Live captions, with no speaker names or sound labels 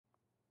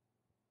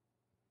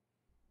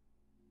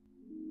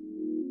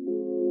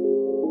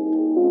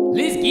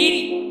Let's get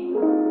it.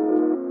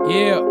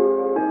 Yeah.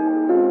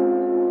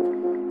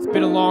 It's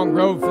been a long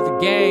road for the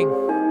gang.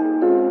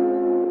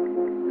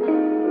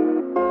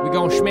 We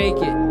gon'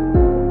 schmake it.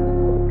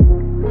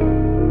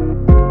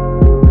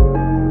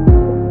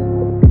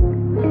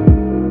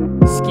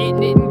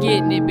 Skitting it and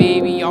getting it,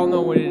 baby. Y'all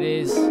know what it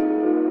is.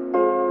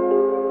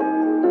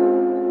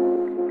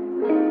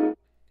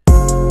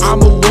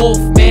 I'm a wolf,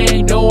 man.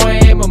 You know I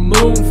am a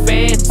moon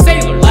fan.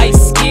 Sailor, light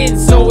skin,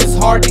 so it's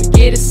hard to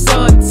get a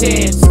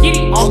suntan.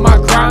 Skitty, all my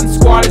crime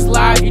squad is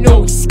live. You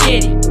know we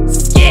skitty.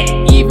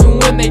 Skitty. Even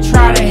when they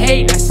try to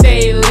hate, I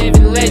say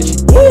living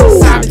legend. Woo.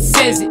 Simon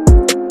says it,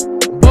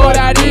 but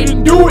I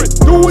didn't do it.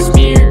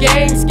 Smear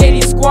gang,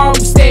 skitty squad,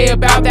 we stay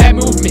about that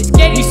movement.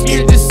 We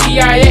smeared the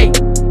CIA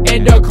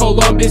and the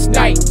Columbus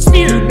night.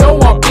 You know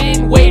I've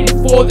been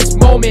waiting for this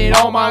moment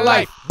all my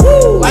life.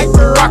 Woo. Like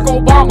Barack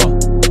Obama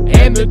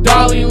and the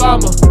Dalai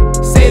Lama.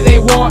 Say they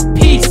want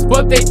peace,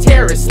 but they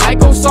terrorists like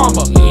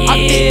Osama. Yeah. I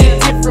did a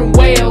different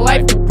way of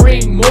life to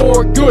bring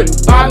more good.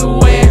 By the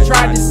way, I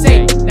tried to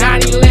say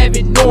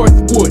 9/11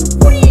 Northwood.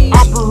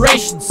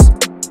 Operations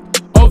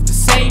of the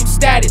same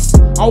status.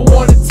 I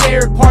wanna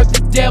tear apart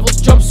the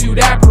devil's jumpsuit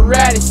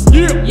apparatus.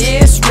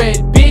 Yeah, it's red,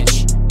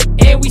 bitch,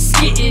 and we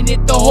skitting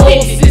it. The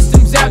whole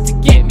system's out to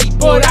get me,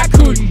 but I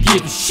couldn't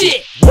give a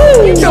shit.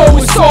 You know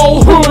it's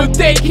all hood,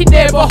 they can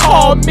never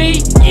harm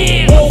me.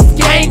 Wolf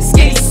gang,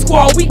 skitty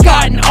squad, we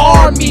got an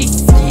army.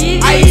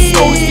 I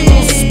exposed you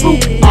little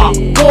spook,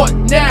 what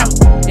now?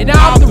 And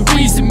I'm the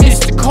reason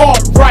Mr.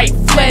 Cartwright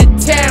fled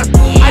town.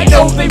 I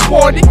know they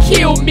want to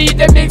kill me,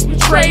 that makes me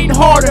train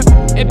harder.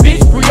 And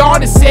bitch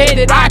Brianna said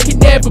that I can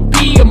never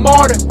be a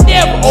martyr.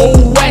 Never.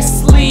 Oh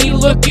Wesley,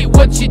 look at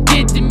what you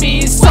did to me.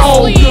 It's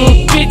all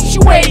good, bitch,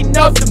 you ain't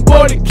nothing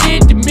but a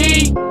kid to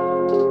me.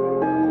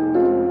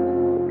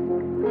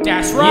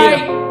 That's right.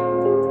 Yeah.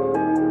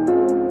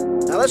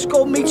 Now let's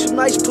go meet some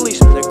nice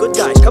policemen. They're good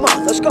guys. Come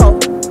on, let's go.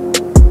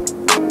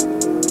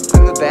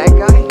 I'm the bad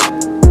guy?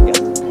 Yeah.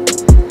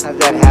 How'd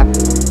that happen?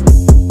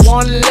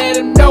 Wanna let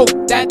them know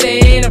that they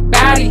ain't a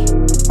baddie.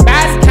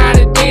 That's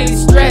kinda daily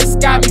stress,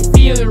 got me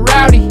feeling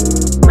rowdy.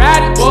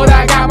 But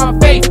I got my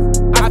faith,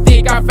 I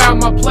think I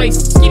found my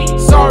place.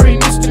 Sorry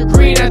Mr.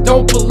 Green, I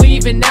don't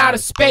believe in outer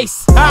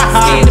space.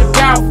 Scared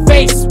about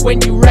face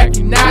when you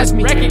recognize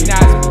me.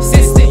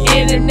 Since the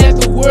internet,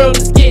 the world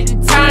is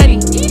getting tiny.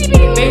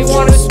 They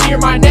wanna smear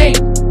my name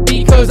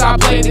because I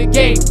play the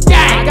game.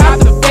 I got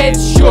the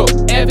feds shook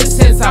ever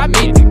since I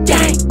made the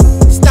game.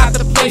 It's not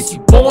the place you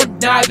born,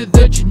 neither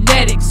the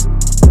genetics.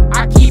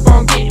 I keep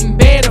on getting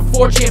banned on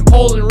 4chan,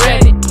 poll, and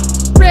Reddit.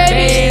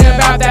 They ain't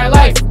about that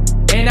life,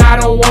 and I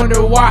don't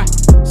wonder why.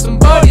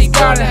 Somebody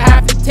gotta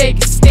have to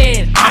take a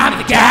stand. I'm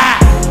the guy.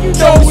 You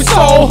know it's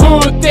all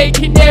hood, they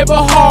can never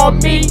harm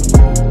me.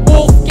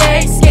 Wolf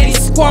gang, skitty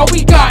squad,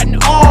 we got an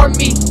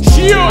army.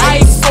 I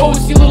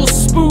exposed you little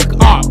spook,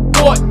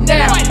 what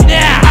now?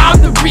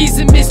 I'm the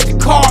reason Mr.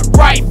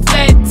 Cartwright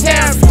fled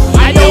town.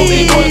 I know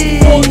they work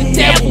for the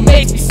devil,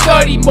 makes me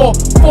study more.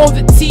 For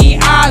the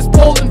TIs,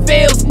 Poland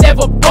veils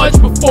never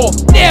budged before.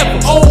 Never.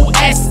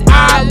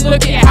 OSI,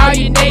 look at how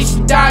your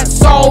nation died.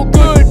 It's all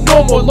good,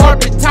 no more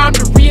LARPing, time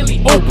to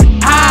really open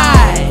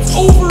eyes.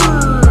 Over.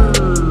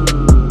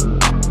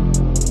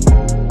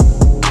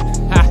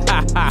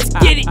 Let's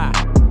get it.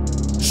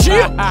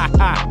 Shit.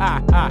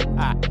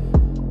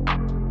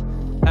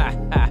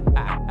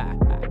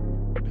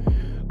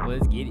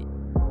 Let's get it.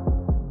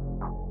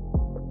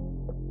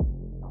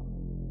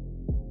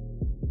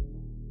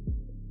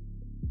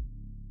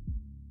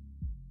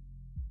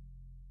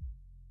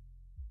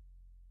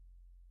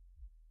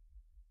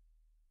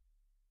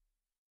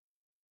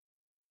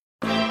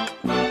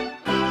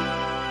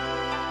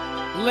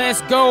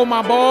 Let's go,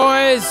 my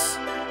boys.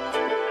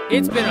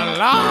 It's been a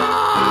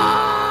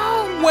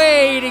long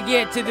way to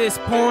get to this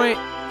point.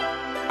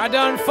 I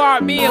done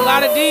fought me a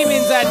lot of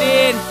demons, I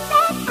did.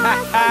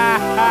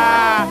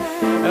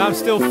 And I'm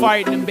still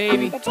fighting them,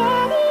 baby.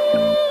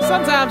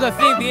 Sometimes I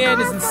think the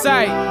end is in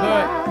sight,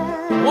 but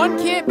one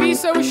can't be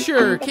so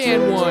sure,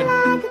 can one?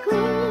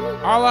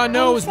 All I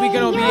know is we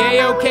gonna be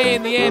A-okay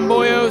in the end,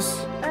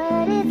 boyos.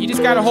 You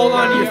just gotta hold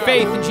on to your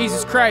faith in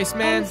Jesus Christ,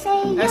 man.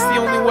 That's the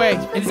only way.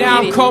 And now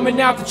I'm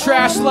coming out the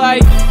trash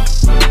like,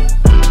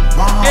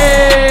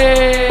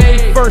 hey!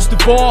 First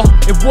of all,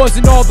 it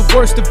wasn't all the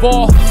worst of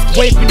all.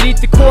 Wait beneath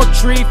the cork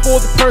tree for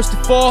the curse to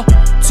fall.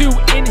 Too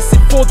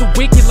innocent for the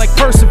wicked like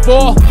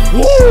Percival.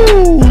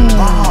 Woo!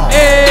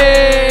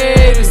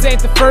 Hey! This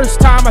ain't the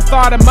first time I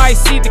thought I might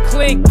see the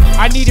clink.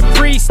 I need a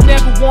priest,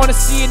 never wanna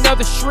see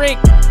another shrink.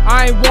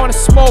 I ain't wanna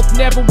smoke,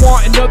 never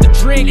want another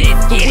drink.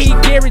 The weed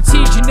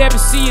guaranteed you never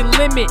see a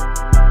limit.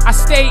 I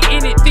stay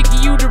in it,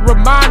 thinking you to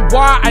remind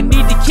why I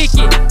need to kick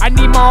it. I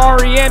need my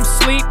REM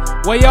sleep,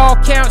 while y'all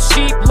count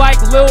sheep like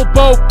Lil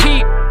Bo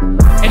Peep.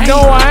 And no,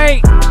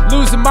 I ain't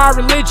losing my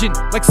religion,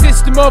 like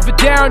System of a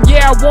Down,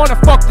 yeah, I wanna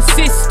fuck the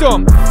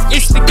system.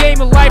 It's the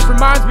game of life,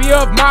 reminds me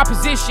of my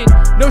position.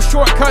 No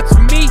shortcuts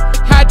for me,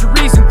 had to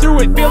reason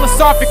through it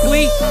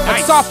philosophically.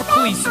 Like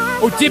Sophocles,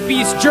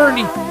 Oedipus'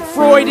 journey,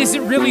 Freud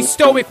isn't really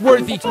Stoic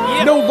worthy.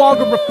 No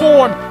longer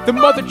reform, the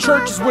mother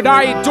church is what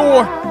I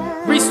adore.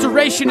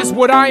 Restoration is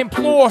what I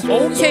implore.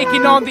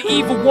 Taking on the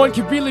evil one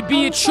can really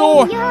be a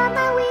chore. Come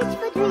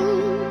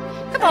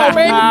on,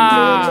 baby.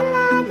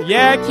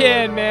 Yeah, I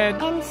can, man.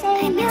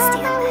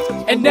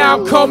 And now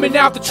I'm coming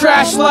out the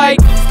trash like,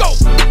 go.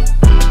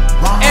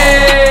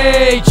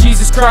 Hey,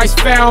 Jesus Christ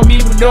found me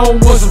when no one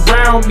was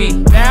around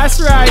me. That's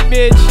right,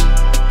 bitch.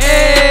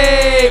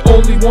 Hey,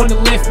 only one to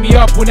lift me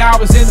up when I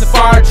was in the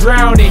fire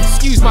drowning.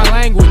 Excuse my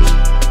language.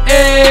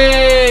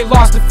 Hey,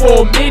 lost it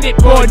for a minute,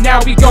 but now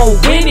we gon'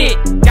 win it.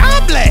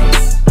 God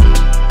bless.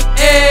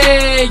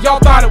 Hey, y'all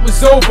thought it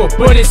was over,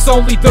 but it's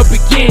only the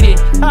beginning.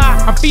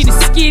 I'm feeling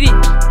skitty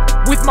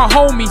with my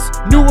homies.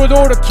 New World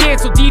Order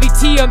cancel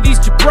DDT on these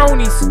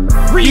jabronis.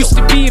 Used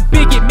to be a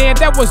bigot, man,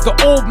 that was the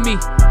old me.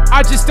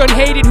 I just done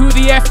hated who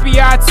the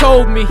FBI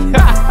told me.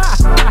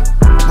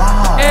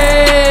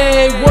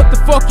 Hey, what the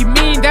fuck you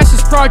mean? That's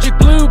just Project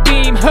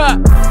Bluebeam, huh?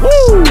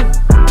 Woo!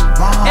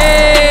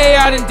 Hey,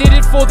 I done did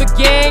it for the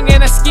gang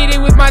and I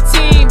skidded with my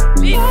team.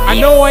 I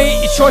know I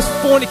ain't your choice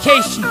for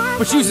fornication,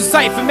 but use a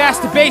site for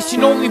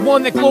masturbation, only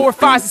one that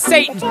glorifies the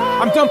Satan.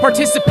 I'm done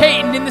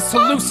participating in this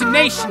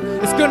hallucination.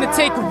 It's gonna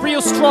take a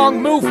real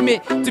strong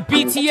movement to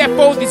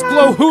BTFO these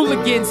glow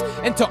hooligans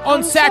and to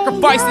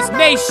unsacrifice this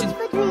nation.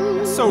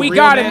 So we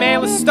got it,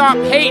 man. Let's stop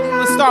hating,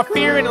 let's stop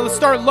fearing, and let's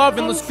start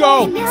loving. Let's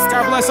go.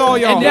 God bless all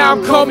y'all. And now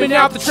I'm coming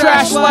out the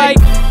trash like,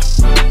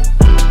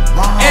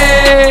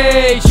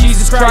 hey,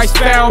 Jesus Christ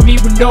found me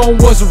when no one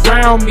was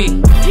around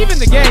me. Even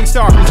the gang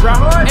stalkers, bro.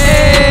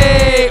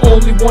 Hey,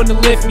 only one to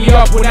lift me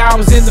up when I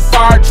was in the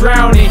fire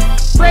drowning.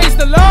 Praise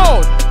the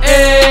Lord.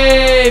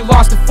 Hey,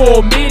 lost it for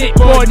a minute,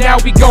 but now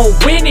we gon'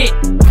 win it.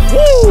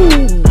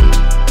 Woo!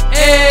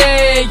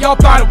 Hey, y'all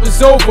thought it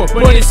was over,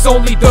 but it's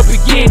only the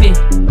beginning.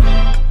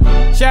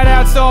 Shout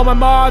outs to all my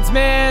mods,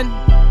 man.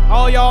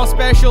 All y'all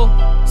special.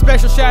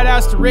 Special shout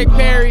outs to Rick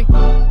Perry.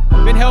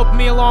 Been helping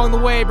me along the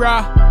way,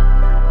 brah.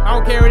 I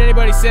don't care what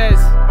anybody says.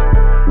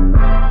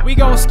 We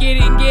gon' skid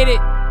it and get it.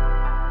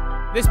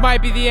 This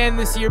might be the end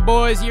this year,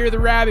 boys. Year of the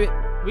rabbit.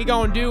 We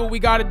gon' do what we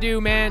gotta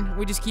do, man.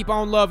 We just keep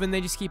on loving,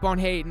 they just keep on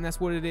hating. That's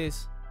what it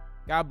is.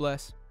 God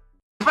bless.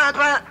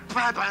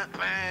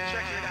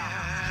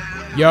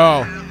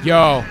 Yo,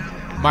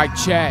 mic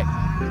check.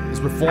 It's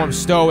Reformed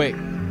Stoic,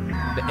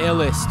 the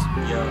illest.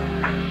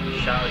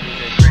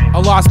 A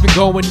lot's been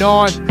going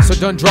on, so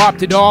done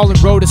dropped it all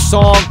and wrote a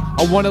song.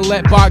 I wanna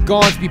let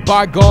bygones be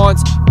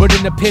bygones, but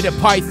in the pit of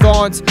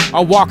pythons, I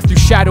walk through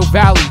Shadow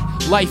Valley.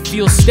 Life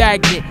feels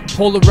stagnant,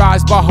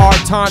 polarized by hard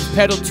times,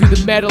 pedal to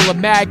the metal, a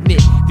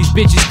magnet. These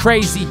bitches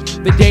crazy,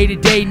 the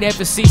day-to-day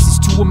never ceases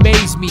to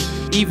amaze me.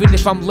 Even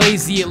if I'm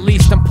lazy, at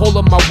least I'm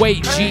pulling my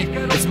weight, G.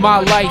 It's my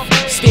life,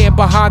 stand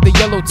behind the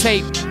yellow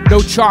tape. No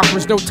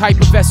chakras, no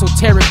type of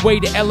esoteric way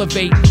to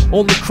elevate.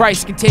 Only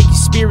Christ can take your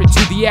spirit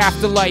to the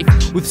afterlife.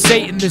 With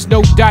Satan, there's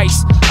no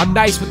dice. I'm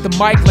nice with the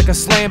mic like a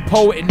slam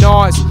poet in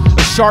Oz.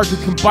 A shark who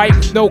can bite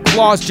with no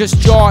claws, just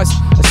jaws.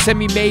 A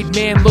semi-made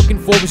man looking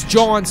for his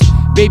Johns.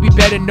 Baby,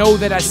 better know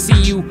that I see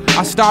you.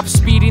 I stopped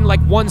speeding like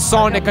one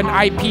Sonic on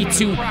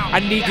IP2. I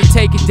need to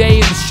take a day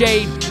in the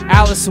shade.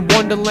 Alice in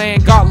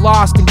Wonderland got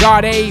lost and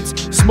got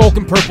AIDS.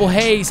 Smoking purple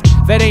haze,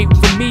 that ain't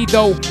for me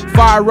though.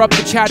 Fire up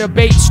the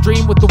chatterbait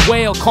stream with the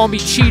whale, call me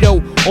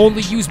Cheeto.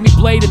 Only use me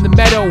blade in the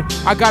meadow.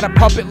 I got a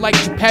puppet like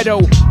Geppetto,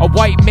 a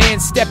white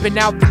man stepping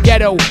out the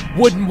ghetto.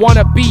 Wouldn't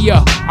wanna be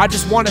ya, I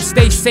just wanna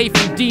stay safe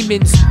from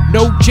demons.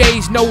 No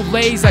J's, no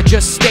lays, I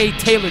just stay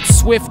tailored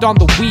swift on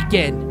the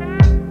weekend.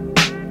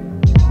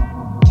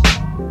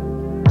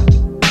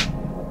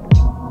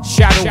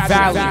 Shadow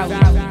Valley.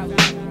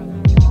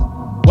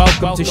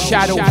 Welcome to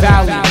Shadow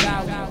Valley.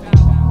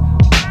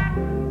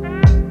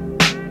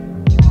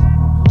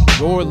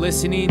 You're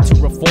listening to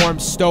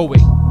Reformed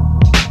Stoic,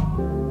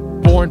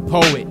 born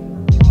poet.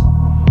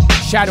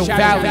 Shadow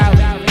Valley.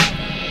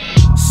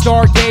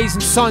 Stargaze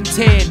and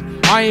suntan.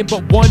 I am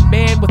but one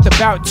man with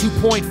about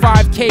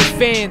 2.5K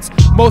fans.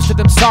 Most of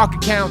them sock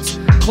accounts.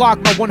 Clock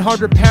my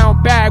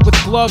 100-pound bag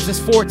with gloves that's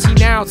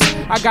 14 ounce.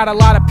 I got a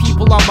lot of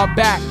people on my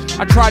back.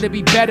 I try to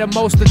be better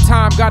most of the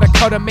time. Gotta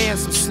cut a man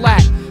some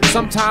slack.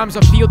 Sometimes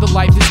I feel the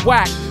life is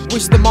whack.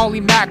 Wish the Molly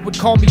Mac would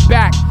call me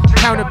back.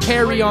 Counter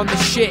Perry on the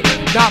shit.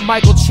 Not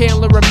Michael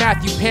Chandler or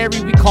Matthew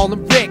Perry, we call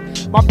him Rick.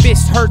 My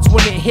fist hurts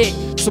when it hit.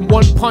 Some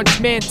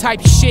one-punch man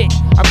type shit.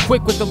 I'm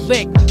quick with the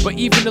lick, but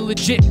even a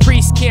legit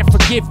priest can't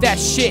forgive that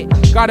shit.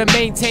 Gotta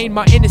maintain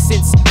my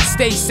innocence,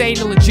 stay sane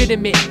and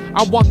legitimate.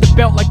 I want the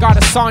belt like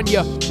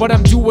Adesanya, but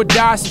I'm do or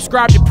die.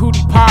 Subscribe to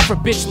Pootie Pie for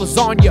bitch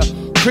lasagna.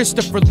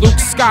 Christopher, Luke,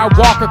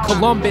 Skywalker,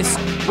 Columbus,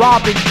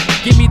 Robin.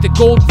 Give me the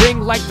gold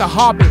ring like the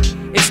Hobbit.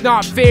 It's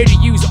not fair to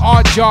use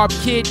odd job,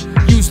 kid.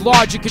 Use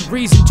logic and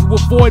reason to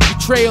avoid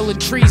betrayal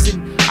and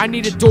treason. I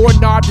need a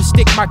doorknob to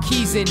stick my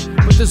keys in,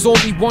 but there's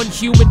only one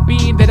human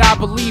being that I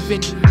believe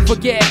in.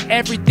 Forget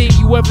everything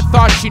you ever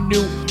thought you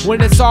knew.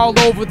 When it's all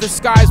over, the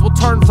skies will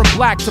turn from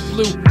black to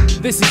blue.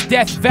 This is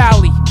Death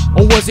Valley,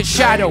 or was it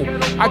Shadow?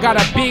 I got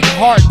a big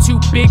heart, too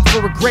big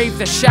for a grave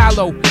that's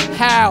shallow.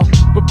 How?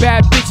 But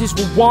bad bitches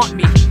will want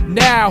me.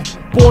 now,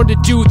 born to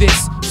do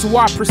this, so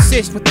I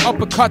persist with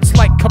uppercuts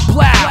like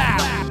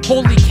kablow.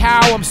 Holy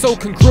cow, I'm so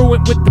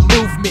congruent with the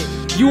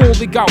movement. You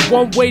only got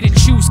one way to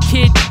choose,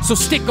 kid, so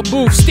stick a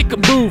move,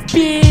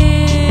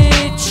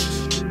 bitch.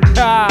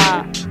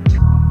 Ah.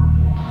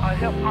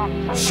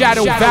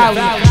 Shadow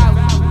Valley.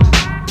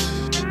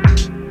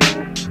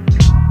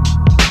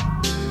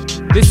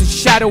 This is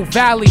Shadow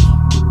Valley.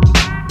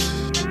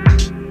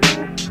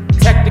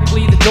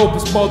 Technically the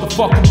dopest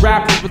motherfucking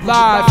rapper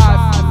alive.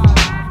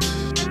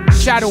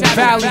 Shadow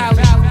Valley.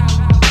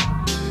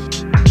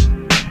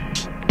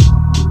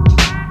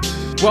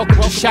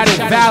 Welcome to Shadow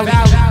Valley.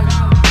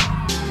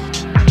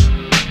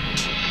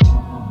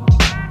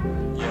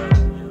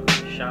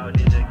 Shout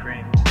DJ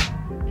Cream.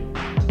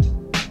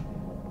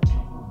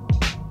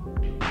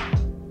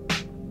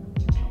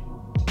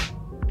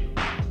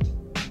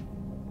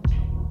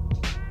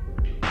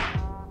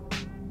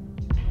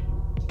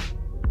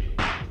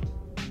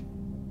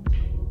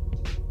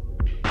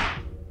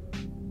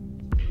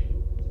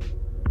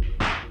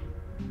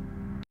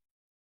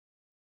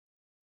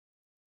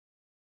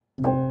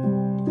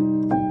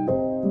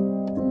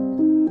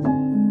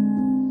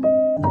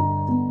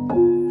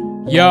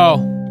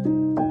 Yo.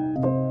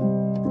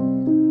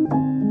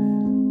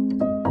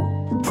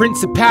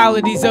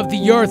 Principalities of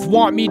the earth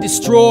want me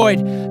destroyed.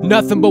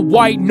 Nothing but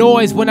white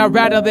noise when I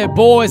rattle their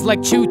boys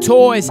like chew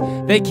toys.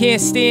 They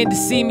can't stand to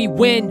see me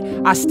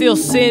win. I still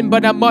sin,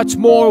 but I'm much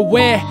more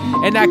aware.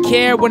 And I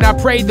care when I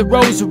pray the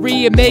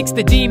rosary. It makes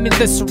the demons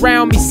that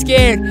surround me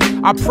scared.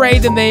 I pray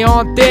then they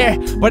aren't there,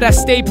 but I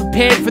stay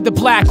prepared for the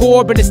black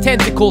orb and its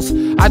tentacles.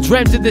 I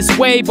dreamt of this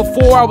way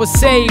before I was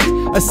saved.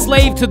 A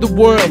slave to the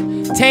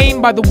world,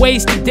 tamed by the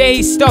wasted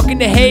days, stuck in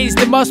the haze.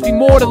 There must be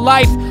more to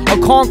life, a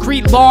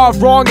concrete law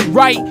of wrong and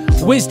right.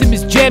 Wisdom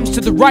is gems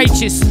to the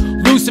righteous.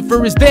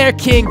 Lucifer is their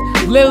king,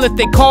 Lilith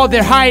they call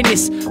their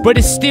highness, but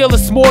it's still a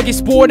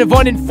smorgasbord of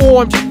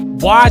uninformed.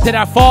 Why did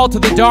I fall to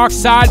the dark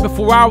side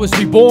before I was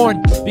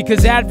reborn?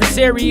 Because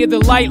adversary of the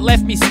light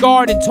left me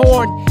scarred and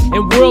torn.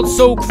 In worlds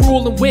so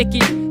cruel and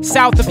wicked,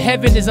 south of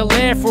heaven is a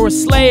lair for a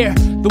slayer.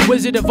 The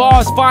Wizard of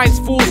Oz finds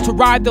fools to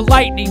ride the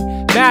lightning.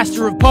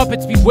 Master of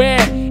puppets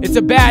beware, it's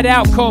a bad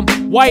outcome.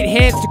 White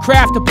hands to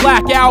craft a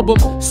black album.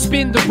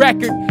 Spin the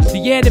record,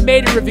 the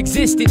animator of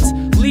existence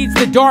leads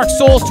the dark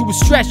souls to a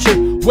stretcher.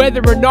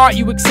 Whether or not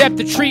you accept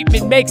the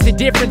treatment makes the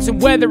difference in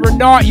whether or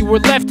not you were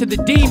left to the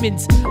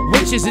demons.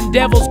 Witches and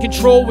devils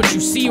control what you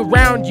see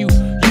around you.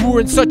 You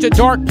were in such a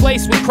dark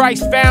place when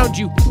Christ found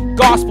you.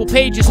 Gospel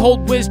pages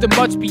hold wisdom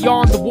much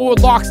beyond the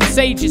warlocks and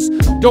sages.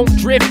 Don't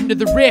drift into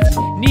the rift,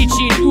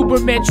 Nietzsche and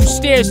Ubermensch who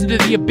stares into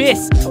the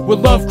abyss where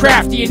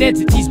Lovecraftian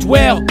entities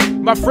dwell.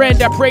 My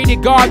friend, I pray to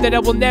God that I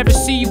will never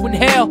see you in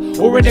hell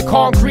or in a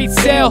concrete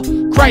cell.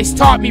 Christ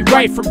taught me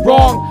right from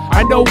wrong.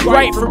 I know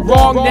right from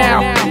wrong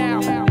now.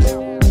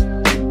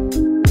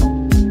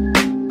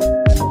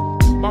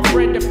 My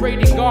friend, I pray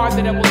to God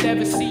that I will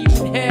never see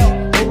you in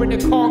hell or in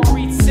a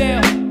concrete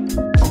cell.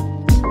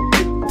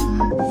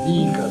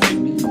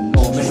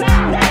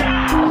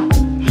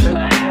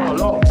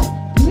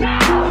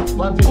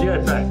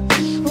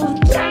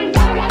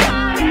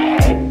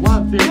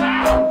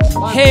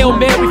 Hail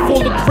Mary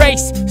full of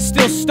grace,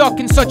 still stuck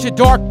in such a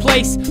dark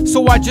place.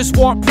 So I just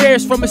want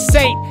prayers from a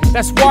saint.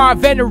 That's why I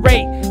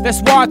venerate,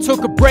 that's why I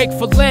took a break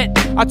for Lent.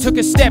 I took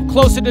a step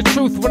closer to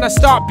truth when I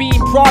stopped being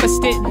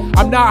Protestant.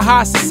 I'm not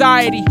high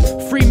society,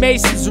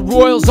 Freemasons and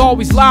royals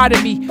always lie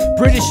to me.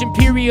 British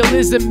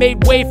imperialism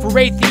made way for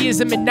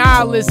atheism and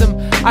nihilism.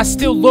 I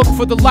still look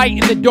for the light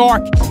in the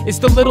dark. It's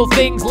the little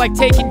things like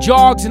taking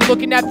jogs and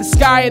looking at the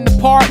sky in the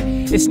park.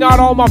 It's not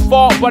all my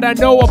fault, but I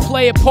know I'll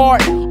play a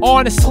part.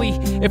 Honestly,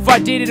 if I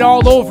did it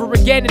all over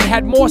again and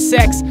had more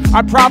sex,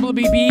 I'd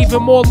probably be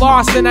even more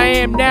lost than I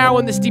am now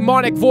in this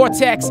demonic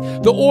vortex.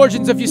 The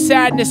origins of your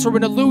sadness are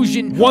an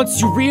illusion. Once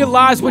you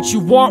realize what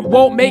you want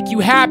won't make you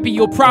happy,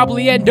 you'll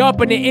probably end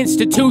up in an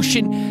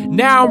institution.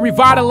 Now I'm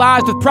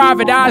revitalized with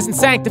private eyes and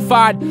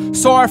sanctified.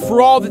 Sorry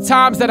for all the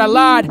times that I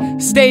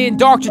lied. Stay in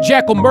Dr.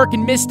 Jekyll, Merc,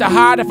 and Mr.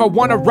 Hyde. If I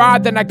want to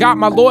ride, then I got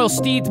my loyal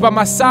steeds by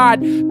my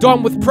side.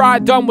 Done with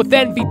pride, done with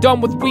envy,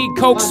 done with weed,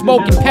 coke,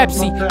 smoke, and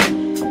Pepsi.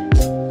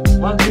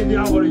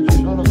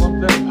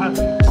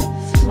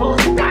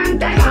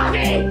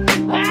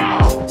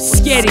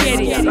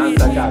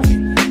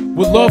 Skitty.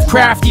 Where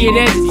Lovecraftian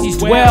entities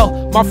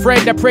dwell. My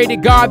friend, I pray to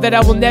God that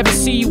I will never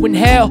see you in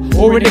hell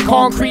or in a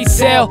concrete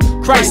cell.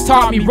 Christ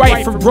taught me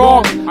right from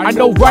wrong. I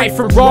know right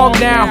from wrong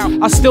now.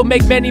 I still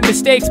make many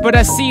mistakes, but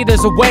I see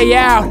there's a way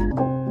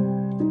out.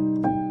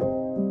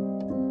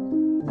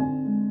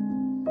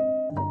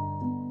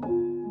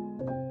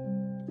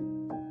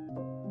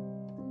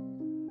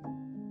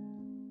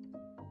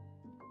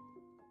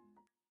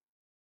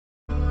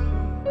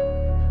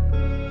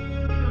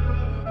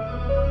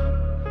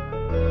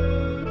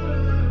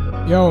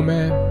 Yo,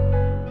 man,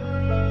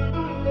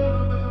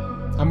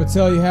 I'ma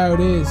tell you how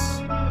it is.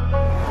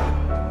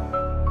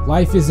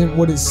 Life isn't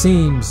what it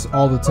seems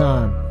all the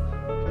time.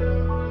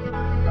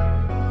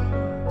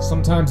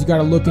 Sometimes you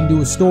gotta look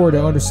into a store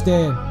to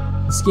understand.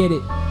 Let's get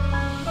it.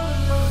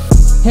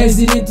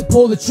 Hesitant to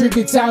pull the trigger,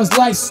 it's how his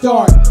life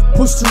start.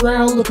 Pushed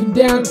around, looking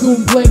down,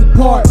 couldn't play the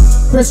part.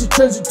 Pressure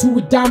turns into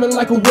a diamond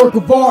like a work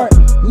of art.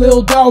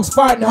 Little dog's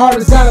fighting hard,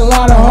 it's got a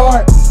lot of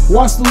heart.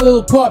 Watch the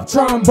little pup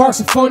try and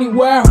barks a funny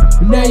wow.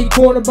 But now you're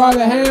cornered by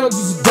the hounds,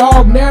 he's a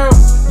dog now.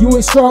 You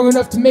ain't strong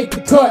enough to make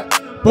the cut,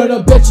 but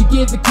I'll bet you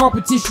give the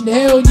competition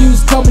hell and you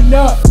was coming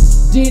up.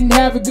 Didn't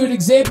have a good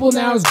example,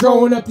 now I was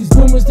growing up. These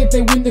boomers think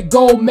they win the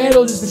gold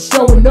medal just for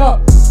showing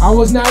up. I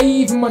was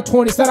naive in my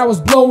 20s, thought I was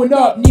blowing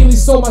up. Nearly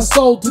sold my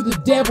soul to the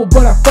devil,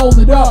 but I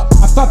folded up.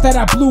 I thought that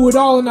I blew it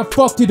all and I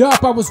fucked it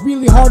up. I was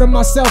really hard on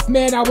myself,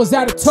 man, I was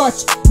out of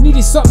touch.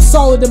 Needed something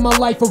solid in my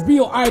life, a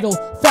real idol.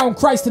 Found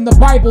Christ in the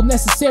Bible,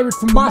 necessary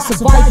for my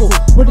survival.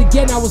 But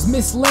again, I was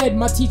misled,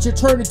 my teacher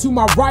turned into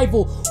my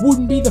rival.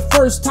 Wouldn't be the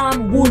first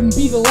time, wouldn't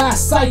be the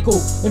last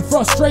cycle. In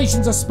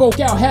frustrations, I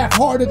spoke out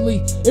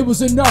half-heartedly. It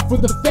was enough for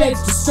the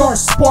feds to start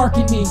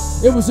sparking me.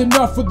 It was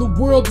enough for the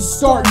world to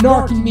start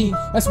narking me.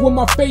 That's when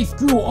my faith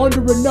grew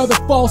under another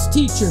false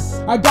teacher.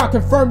 I got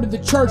confirmed in the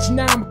church,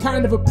 now I'm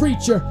kind of a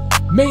preacher,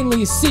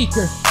 mainly a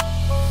seeker.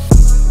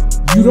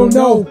 You don't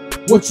know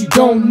what you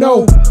don't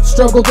know.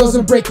 Struggle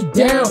doesn't break you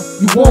down,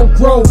 you won't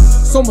grow.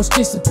 So much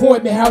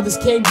disappointment how this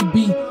came to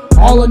be.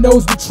 All I know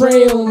is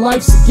betrayal and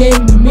life's a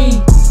game to me.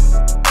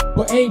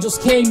 But angels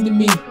came to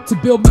me to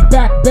build me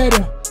back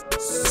better,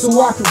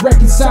 so I could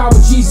reconcile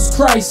with Jesus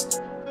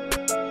Christ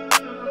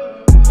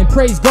and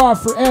praise God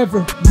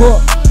forever.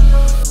 Look,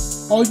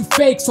 all you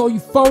fakes, all you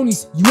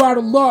phonies, you out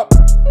of luck.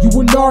 You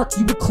a narc,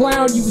 you a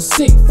clown, you a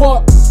sick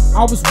fuck.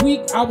 I was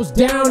weak, I was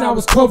down, I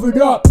was covered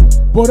up,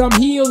 but I'm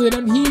healed and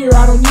I'm here.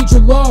 I don't need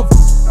your love,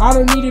 I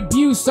don't need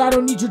abuse, I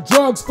don't need your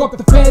drugs. Fuck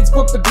the feds,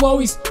 fuck the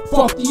glowies,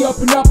 fuck the up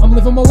and up. I'm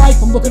living my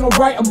life, I'm looking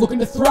alright, I'm looking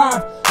to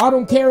thrive. I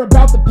don't care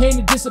about the pain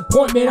and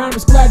disappointment, I'm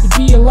just glad to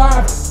be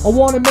alive. I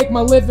wanna make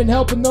my living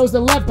helping those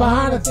that left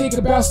behind. I think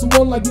about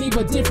someone like me,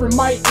 but different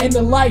might end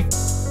a life.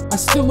 I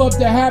still love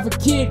to have a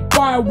kid,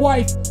 buy a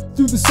wife.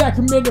 Through the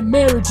sacrament of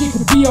marriage, it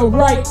could be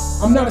alright.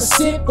 I'm not a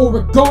simp or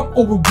a gump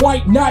or a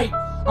white knight.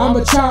 I'm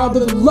a child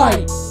of the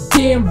light,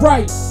 damn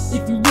right.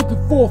 If you're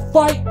looking for a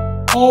fight,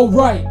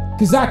 alright,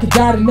 cause I could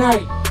die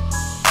tonight.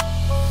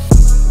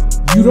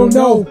 You don't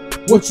know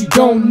what you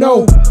don't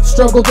know.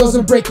 Struggle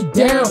doesn't break you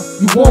down,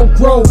 you won't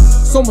grow.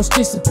 So much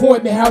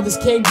disappointment how this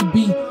came to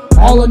be.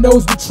 All I know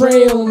is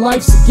betrayal and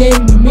life's a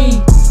game to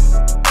me.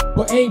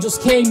 But angels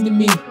came to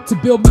me to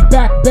build me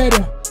back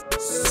better,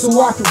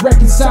 so I could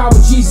reconcile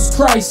with Jesus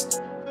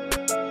Christ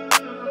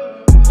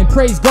and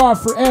praise God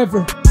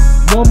forever.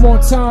 One more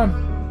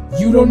time.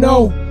 You don't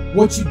know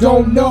what you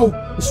don't know.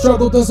 The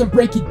struggle doesn't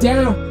break you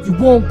down, you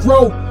won't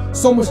grow.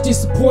 So much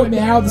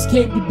disappointment how this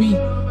came to be.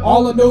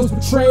 All I know is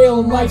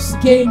betrayal and life's a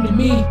game to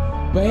me.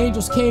 But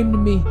angels came to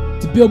me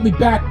to build me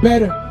back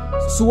better,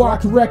 so I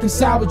can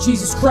reconcile with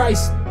Jesus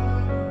Christ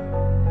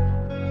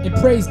and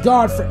praise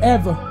God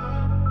forever.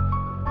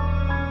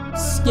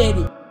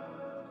 Steady.